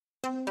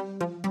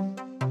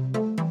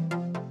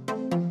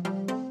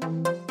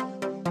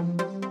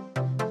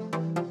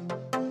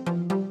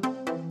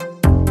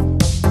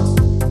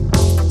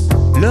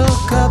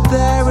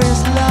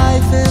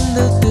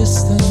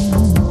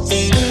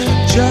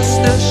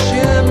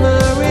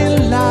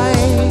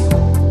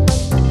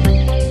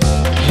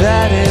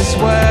That is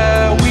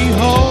where we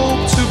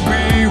hope to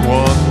be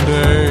one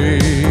day.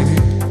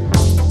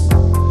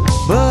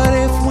 But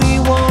if we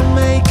won't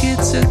make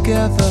it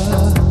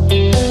together,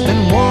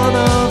 and one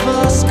of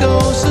us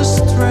goes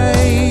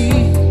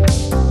astray,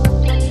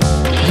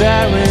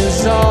 there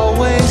is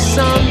always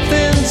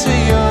something to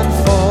yearn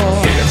for.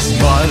 Yes,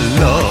 my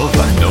love,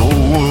 I know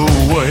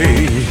a way.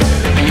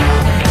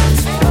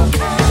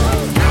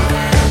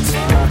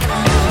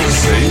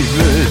 Save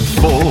it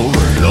for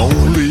a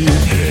lonely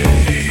day.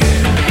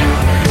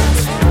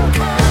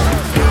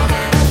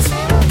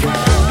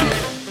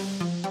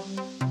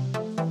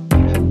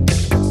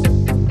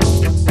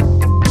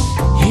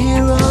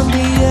 Here on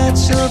the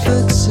edge of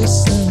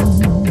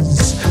existence,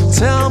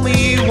 tell me,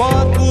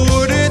 what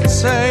would it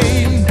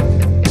take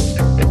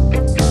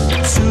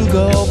to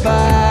go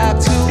back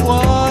to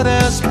what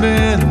has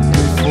been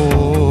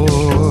before?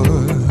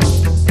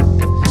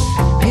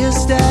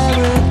 Is there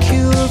a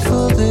cure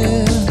for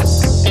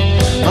this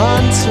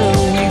until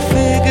we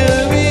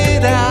figure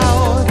it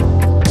out?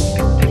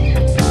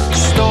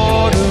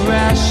 Store the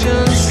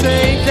rations,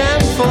 save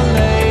them for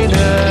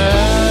later.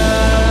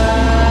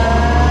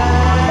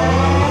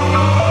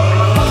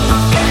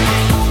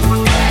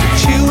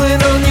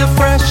 Chewing on your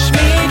fresh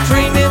meat,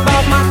 dreaming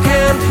about my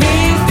canned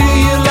heat. Do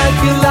you like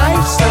your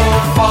life so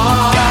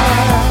far?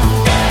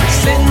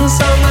 Since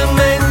on the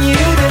menu,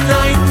 the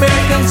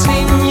nightmare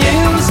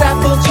continues.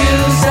 Apple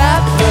juice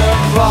at the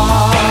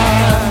bar.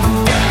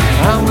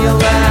 I'm your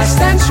last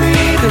entry,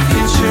 the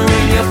future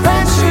in your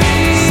pantry.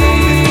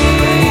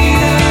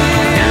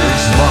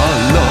 Here's my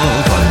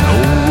love, I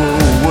know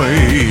a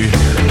way.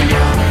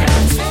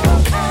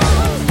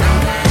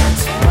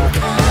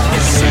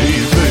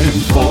 Save it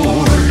for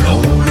a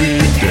lonely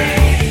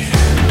day.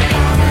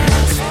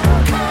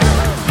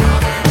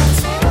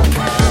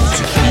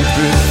 To keep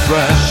it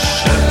fresh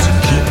and to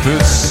keep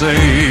it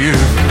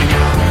safe.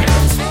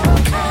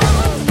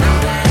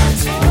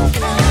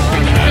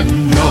 And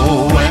no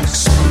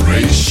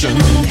expiration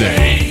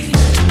date.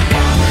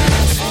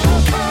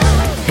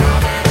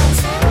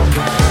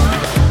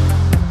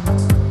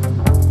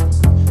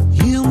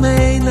 You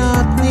may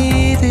not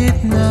need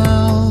it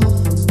now,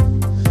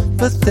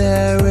 but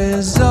there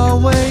is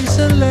always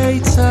a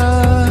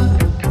later.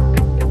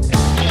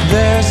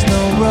 There's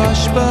no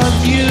rush, but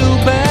you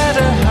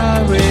better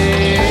hurry.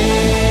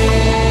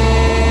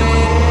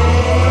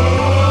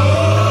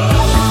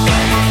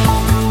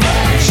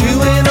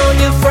 Chewing on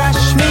your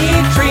fresh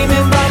meat,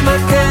 dreaming about my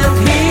canned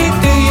heat.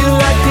 Do you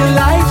like your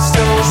life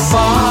so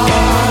far?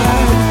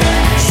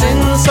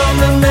 Since on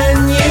the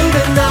menu,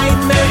 the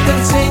nightmare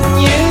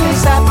continues.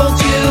 Apple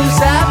juice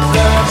at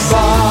the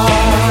bar.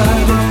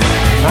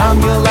 I'm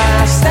your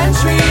last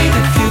entry,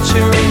 the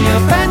future in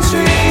your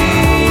pantry.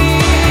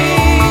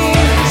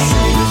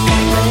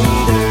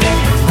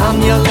 I'm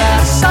your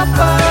last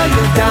supper,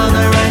 you're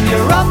downer and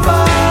you're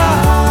upper.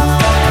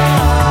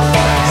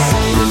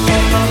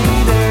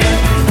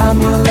 I'm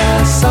your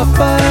last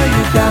supper,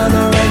 you're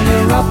downer and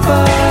you're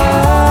upper.